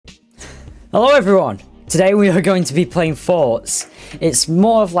Hello everyone! Today we are going to be playing Forts. It's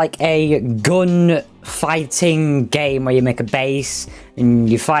more of like a gun fighting game where you make a base and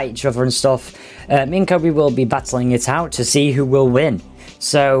you fight each other and stuff. Me and Kobe will be battling it out to see who will win.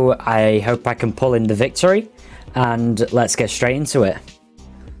 So I hope I can pull in the victory and let's get straight into it.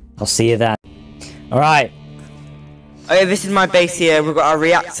 I'll see you then. Alright. Okay, this is my base here. We've got our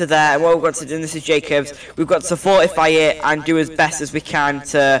reactor there, and what we've got to do, and this is Jacob's, we've got to fortify it and do as best as we can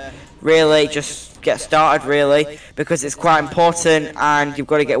to really just get started, really, because it's quite important, and you've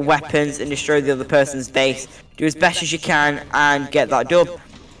got to get weapons and destroy the other person's base. Do as best as you can and get that dub.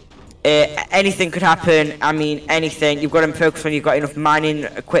 Anything could happen. I mean, anything. You've got to focus on you've got enough mining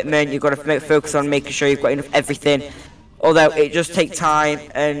equipment. You've got to focus on making sure you've got enough everything. Although it does take time,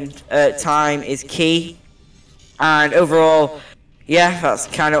 and time is key. And overall, yeah, that's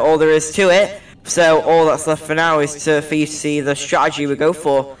kind of all there is to it. So all that's left for now is for you to see the strategy we go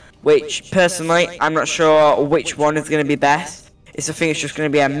for. Which, personally, I'm not sure which one is going to be best. I think it's just going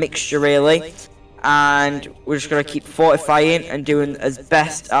to be a mixture, really. And we're just going to keep fortifying and doing as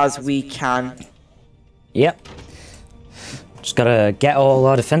best as we can. Yep. Just got to get all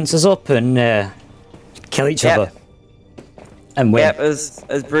our defences up and kill each other. And win. Yep,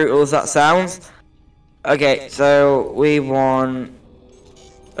 as brutal as that sounds. Okay, so we want...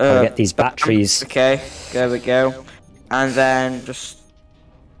 get these batteries. Okay, there we go. And then just...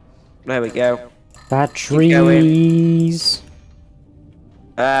 There we go. Batteries.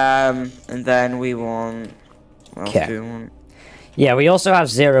 And then we want... Okay. Yeah, we also have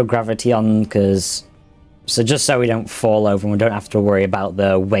zero gravity on, because... So just so we don't fall over and we don't have to worry about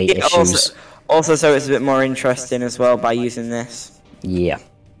the weight issues. Also, so it's a bit more interesting as well by using this. Yeah.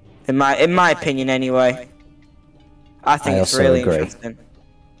 In my opinion, anyway. I think it's really interesting.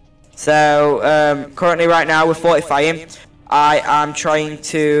 So, currently right now we're fortifying. I am trying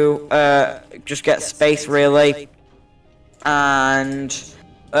to just get space, really. And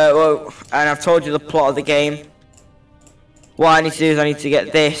I've told you the plot of the game. What I need to do is I need to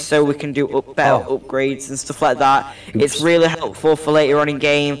get this so we can do better upgrades and stuff like that. Oops. It's really helpful for later on in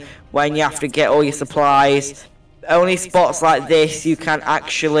game when you have to get all your supplies. Only spots like this you can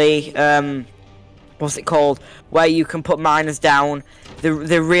actually, what's it called, where you can put miners down.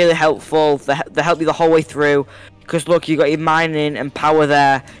 They're really helpful. They help you the whole way through. Because look, you got your mining and power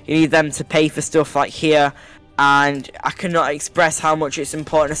there. You need them to pay for stuff like here. And I cannot express how much it's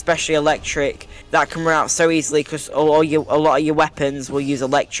important, especially electric. That can run out so easily because a lot of your weapons will use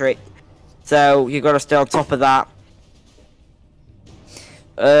electric. So you've got to stay on top of that.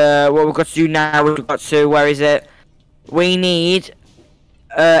 What we've got to do now, we've got to, where is it? We need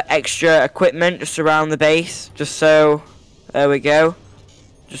extra equipment just around the base, just so, there we go,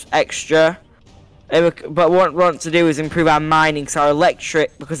 just extra. But what we want to do is improve our mining, because our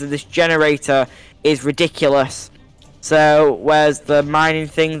electric, because of this generator, is ridiculous. So, where's the mining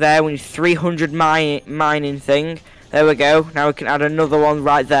thing there? We need 300 mining thing. There we go. Now we can add another one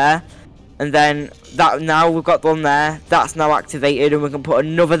right there. And then, now we've got one there. That's now activated, and we can put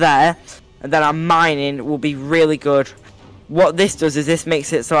another there. And then our mining will be really good. What this does is this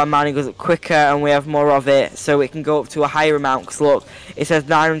makes it so our mining goes up quicker and we have more of it, so it can go up to a higher amount. Because look, it says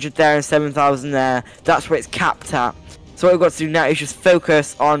 900 there and 7,000 there. That's where it's capped at. So what we've got to do now is just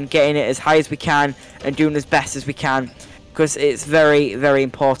focus on getting it as high as we can and doing as best as we can, because it's very, very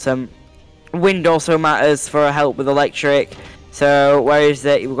important. Wind also matters for help with electric. So where is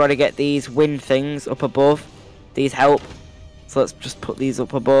it? We've got to get these wind things up above. These help. So let's just put these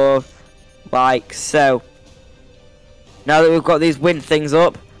up above, like so. Now that we've got these wind things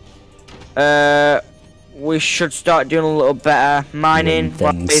up, we should start doing a little better mining.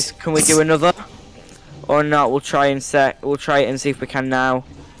 Can we do another? Or not? We'll try it and see if we can now.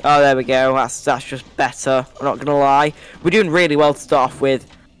 Oh, there we go. That's just better. I'm not gonna lie. We're doing really well to start off with.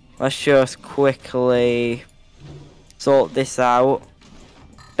 Let's just quickly sort this out.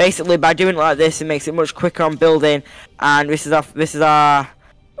 Basically, by doing it like this, it makes it much quicker on building. And this is our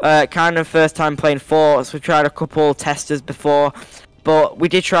kind of first time playing Forts. We tried a couple testers before, but we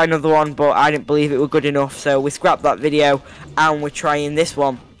did try another one, but I didn't believe it was good enough, so we scrapped that video and we're trying this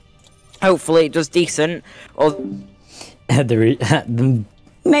one. Hopefully it does decent. Or the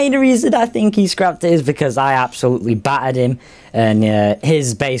main reason I think he scrapped it is because I absolutely battered him, and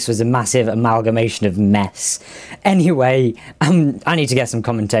his base was a massive amalgamation of mess. Anyway, I need to get some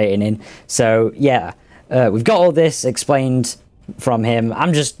commentating in, so yeah, we've got all this explained from him.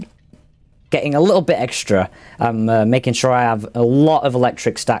 I'm just getting a little bit extra. I'm making sure I have a lot of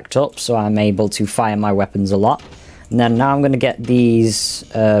electric stacked up, so I'm able to fire my weapons a lot. And then now I'm going to get these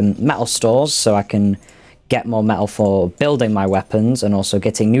metal stores so I can get more metal for building my weapons and also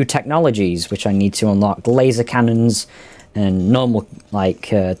getting new technologies, which I need to unlock laser cannons and normal, like,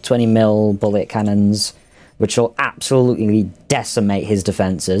 20 mil bullet cannons, which will absolutely decimate his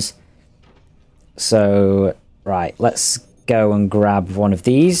defenses. So, right, let's go and grab one of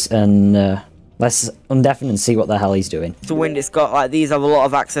these and let's undeafen and see what the hell he's doing. The wind, it's got like these have a lot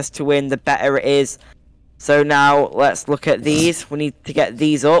of access to wind, the better it is. So now let's look at these. We need to get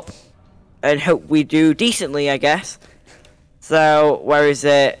these up and hope we do decently, I guess. So where is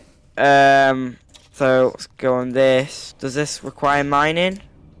it? So let's go on this. Does this require mining?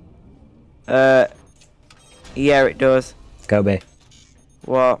 Yeah, it does. Coby.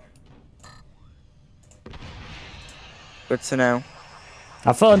 What? Good to know.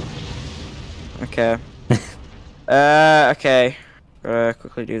 Have fun. Okay. Okay.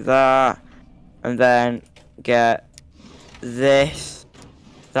 Quickly do that. And then get this.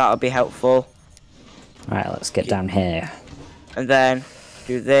 That'll be helpful. Alright, let's get down here. And then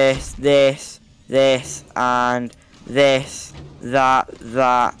do this, this, and this,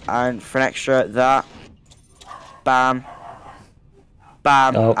 that, and for an extra, that. Bam.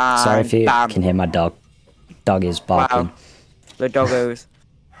 Bam. Oh, and sorry if you bam. can hear my dog. Dog is barking. Wow. The doggos.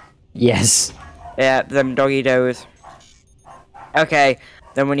 Yes. Yeah, them doggy does. Okay,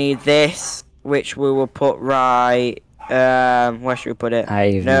 then we need this, which we will put right. Where should we put it?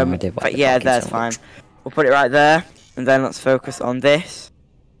 I have no idea what but yeah, that's fine. We'll put it right there, and then let's focus on this.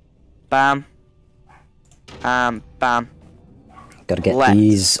 Bam. Bam. Gotta get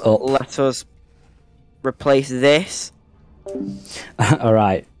these up. Let us replace this.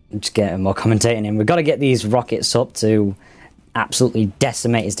 Alright, just getting more commentating in. We've got to get these rockets up to absolutely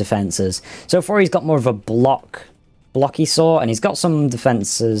decimate his defenses. So far he's got more of a blocky sort, and he's got some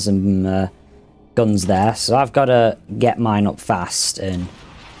defenses and guns there. So I've got to get mine up fast. And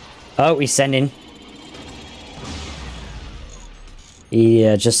oh, he's sending. He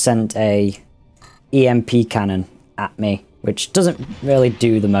just sent a EMP cannon at me, which doesn't really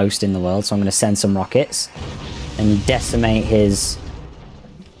do the most in the world. So I'm going to send some rockets and decimate his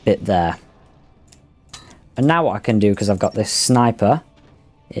bit there. And now what I can do, because I've got this sniper,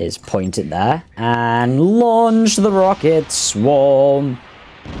 is point it there and launch the rocket swarm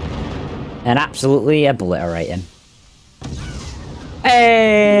and absolutely obliterate him.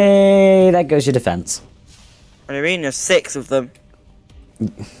 Hey, there goes your defense. What do you mean? There's 6 of them.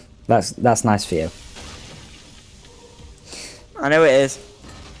 That's nice for you. I know it is.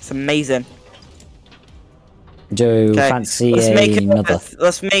 It's amazing. Do you fancy another?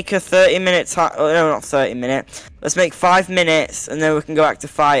 Let's make a 30-minute time. Oh, no, not 30 minutes. Let's make 5 minutes, and then we can go back to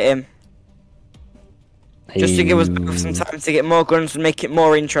fight him. Just to give us both some time to get more guns and make it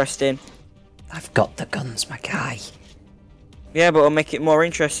more interesting. I've got the guns, my guy. Yeah, but it'll make it more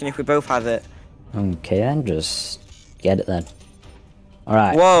interesting if we both have it. Okay, then just get it then.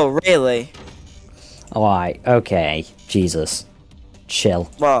 Alright. Whoa, really? Alright, okay. Jesus.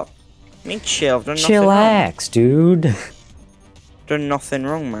 Chill. What? I mean, chill. I've done nothing Chillax, dude. Done nothing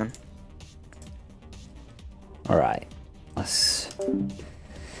wrong, man. Alright. Let's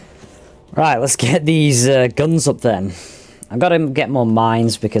get these guns up then. I've got to get more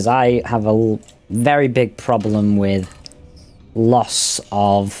mines because I have a very big problem with loss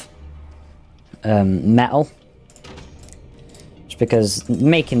of metal. Just because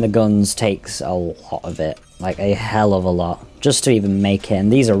making the guns takes a lot of it. Like a hell of a lot. Just to even make it.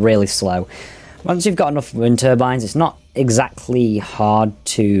 And these are really slow. Once you've got enough wind turbines, it's not exactly hard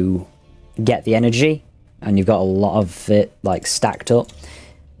to get the energy. And you've got a lot of it like stacked up.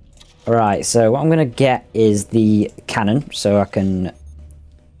 Alright, so what I'm going to get is the cannon. So I can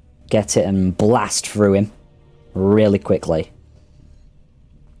get it and blast through him really quickly.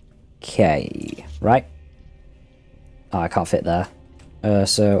 Okay, right. Oh, I can't fit there.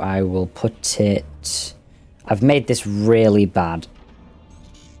 So I will put it... I've made this really bad.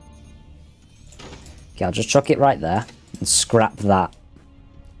 Okay, I'll just chuck it right there and scrap that.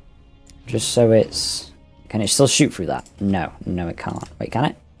 Just so it's... Can it still shoot through that? No, no it can't. Wait, can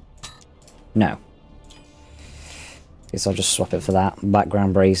it? No. Guess I'll just swap it for that.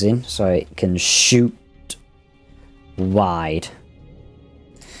 Background bracing, so it can shoot wide.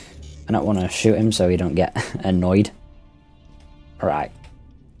 I don't want to shoot him so he don't get annoyed. Alright.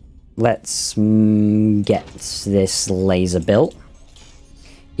 Let's get this laser built.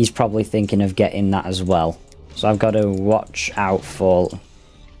 He's probably thinking of getting that as well. So I've got to watch out for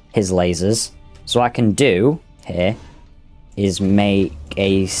his lasers. So what I can do here is make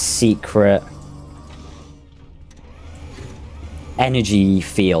a secret energy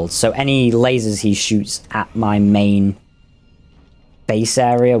field. So any lasers he shoots at my main base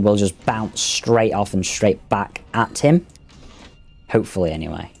area will just bounce straight off and straight back at him. Hopefully,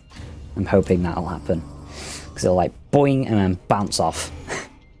 anyway. I'm hoping that'll happen. Because it'll like boing and then bounce off.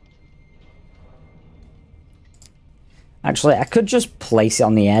 Actually, I could just place it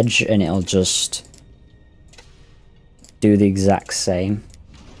on the edge and it'll just do the exact same.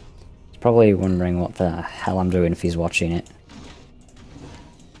 He's probably wondering what the hell I'm doing if he's watching it.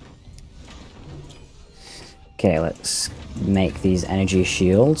 Okay, let's make these energy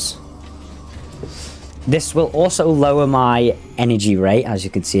shields. This will also lower my energy rate, as you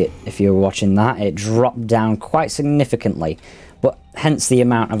can see it if you're watching that. It dropped down quite significantly, but hence the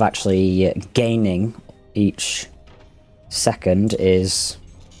amount of actually gaining each second is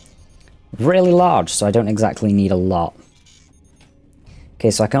really large, so I don't exactly need a lot.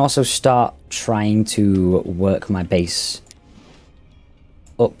 Okay, so I can also start trying to work my base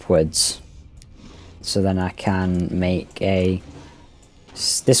upwards, so then I can make a...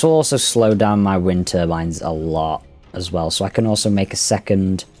 This will also slow down my wind turbines a lot as well, so I can also make a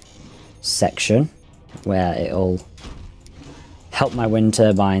second section where it'll help my wind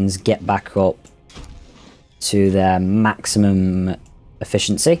turbines get back up to their maximum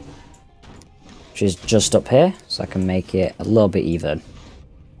efficiency, which is just up here, so I can make it a little bit even.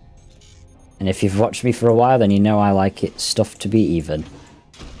 And if you've watched me for a while, then you know I like it stuff to be even,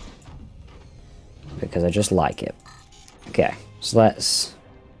 because I just like it. Okay, so let's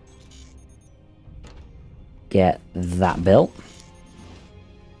get that built.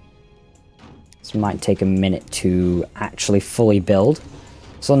 This might take a minute to actually fully build.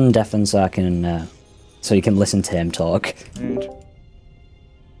 Sun deafen so I can, so you can listen to him talk.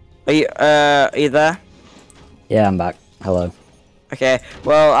 Are you there? Yeah, I'm back. Hello. Okay,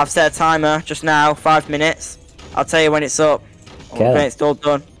 well, I've set a timer just now, 5 minutes. I'll tell you when it's up, Okay. when it's all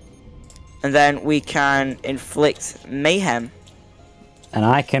done. And then we can inflict mayhem. And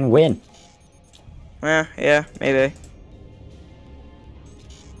I can win. Yeah, maybe.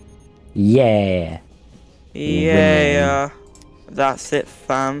 Yeah. Yeah, that's it,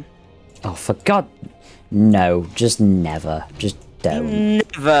 fam. Oh, for God. No, just never. Just don't.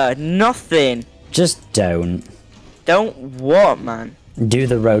 Never, nothing. Just don't. Don't what, man? Do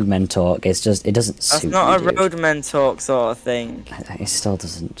the roadmen talk. It's just, it doesn't That's suit not you, a dude. roadman talk sort of thing. It still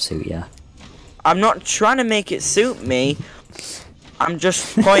doesn't suit you. I'm not trying to make it suit me. I'm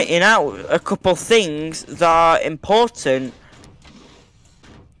just pointing out a couple things that are important.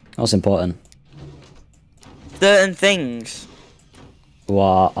 What's important? Certain things.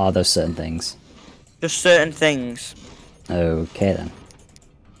 What are those certain things? Just certain things. Okay then.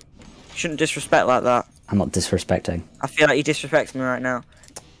 You shouldn't disrespect like that. I'm not disrespecting. I feel like you disrespect me right now.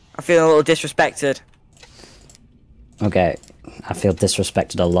 I feel a little disrespected. Okay, I feel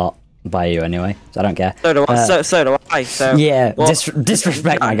disrespected a lot by you anyway, so I don't care. So do I. So do I. So yeah, well,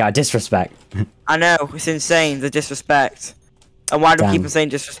 disrespect, my guy. Disrespect. I know it's insane, the disrespect. And why do we keep Damn. on saying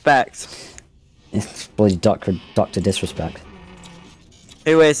disrespect? It's bloody Doctor Disrespect.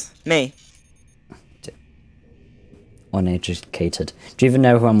 Who is me? Uneducated. Do you even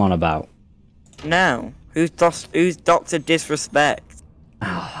know who I'm on about? No. Who's Doctor Disrespect?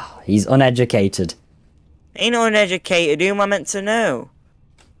 He's uneducated. Ain't uneducated. Who am I meant to know?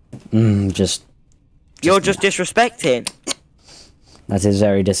 Just You're just disrespecting. that is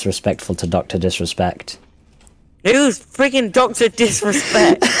very disrespectful to Doctor Disrespect. Who's freaking Doctor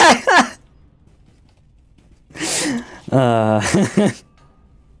Disrespect?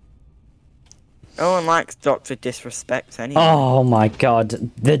 No one likes Doctor Disrespect anyway. Oh my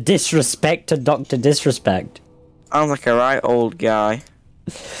God, the disrespect to Doctor Disrespect. Sounds like a right old guy.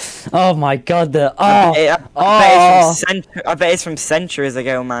 Oh my God, I bet it's from centuries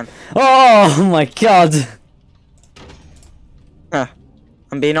ago, man. Oh my God. Huh.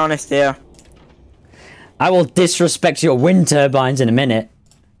 I'm being honest here. I will disrespect your wind turbines in a minute.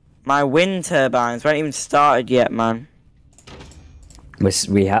 My wind turbines haven't even started yet, man.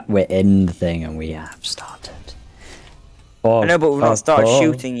 We're in the thing and we have started. Oh, I know, but we've not started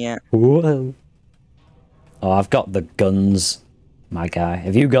shooting yet. Whoa. Oh, I've got the guns, my guy.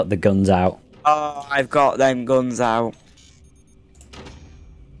 Have you got the guns out? Oh, I've got them guns out.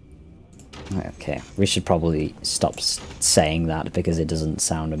 Okay, we should probably stop saying that because it doesn't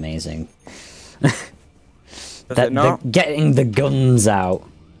sound amazing. Does it not? Getting the guns out.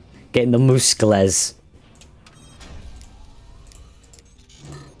 Getting the muscles.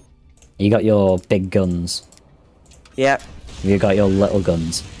 You got your big guns. Yep. Have you got your little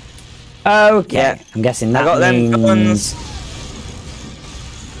guns? Okay. Yeah. I'm guessing that I got them means... guns.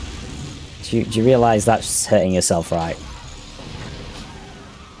 Do you realise that's hurting yourself, right?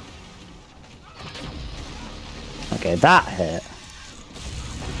 Okay, that hurt.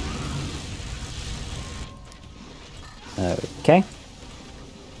 Okay.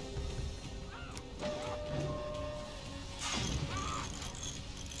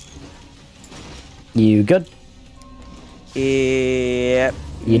 You good? Yep.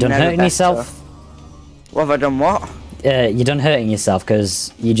 You done Never hurting better. yourself? What have I done? What? You done hurting yourself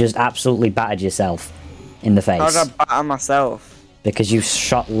because you just absolutely battered yourself in the face. How did I batter myself? Because you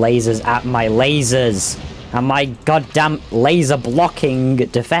shot lasers at my lasers and my goddamn laser blocking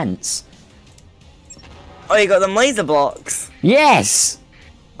defense. Oh, you got them laser blocks. Yes!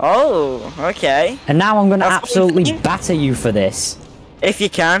 Oh, okay. And now I'm gonna That's what you absolutely think? batter you for this. If you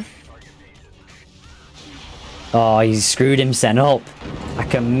can. Oh, he's screwed himself up. I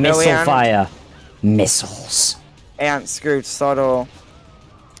can No, he missile ain't. fire. Missiles. I ain't screwed sod all.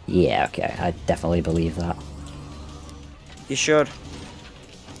 Yeah, okay, I definitely believe that. You should.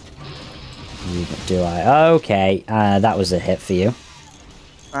 Do I? Okay, that was a hit for you.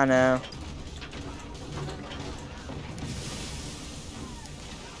 I know.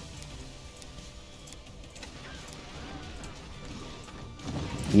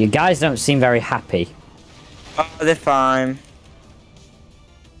 You guys don't seem very happy. Oh, they're fine.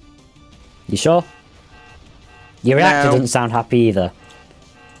 You sure? Your reactor No. doesn't sound happy either.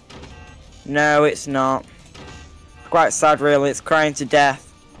 No, it's not. Quite sad, really. It's crying to death.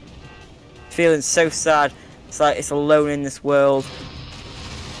 Feeling so sad. It's like it's alone in this world.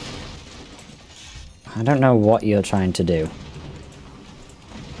 I don't know what you're trying to do.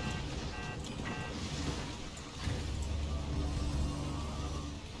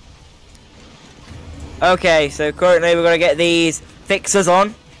 Okay, so currently we're going to get these fixers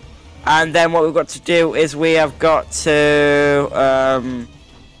on. And then what we've got to do is we have got to...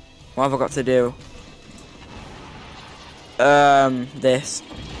 what have I got to do? This.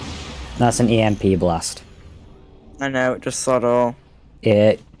 That's an EMP blast. I know, it just sort of...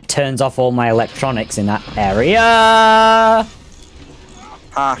 It turns off all my electronics in that area. Ah,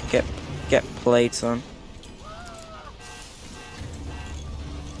 get played, son.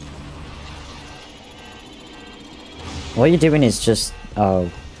 What you're doing is just...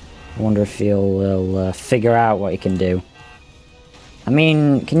 Oh, I wonder if you'll figure out what you can do. I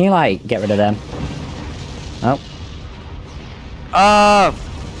mean, can you, like, get rid of them? Oh. Oh!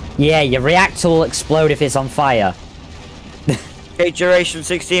 Yeah, your reactor will explode if it's on fire. Okay, duration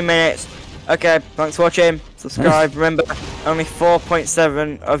 16 minutes. Okay, thanks for watching. Subscribe. Remember, only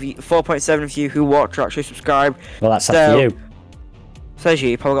 4.7 of you who watch are actually subscribed. Well, that's up So- to you. Says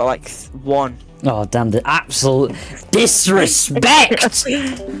you probably got like one. Oh, damn, the absolute disrespect!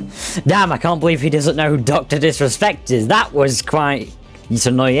 Damn, I can't believe he doesn't know who Dr. Disrespect is. That was quite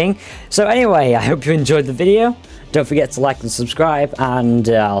annoying. So anyway, I hope you enjoyed the video. Don't forget to like and subscribe, and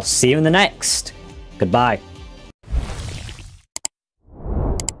I'll see you in the next. Goodbye.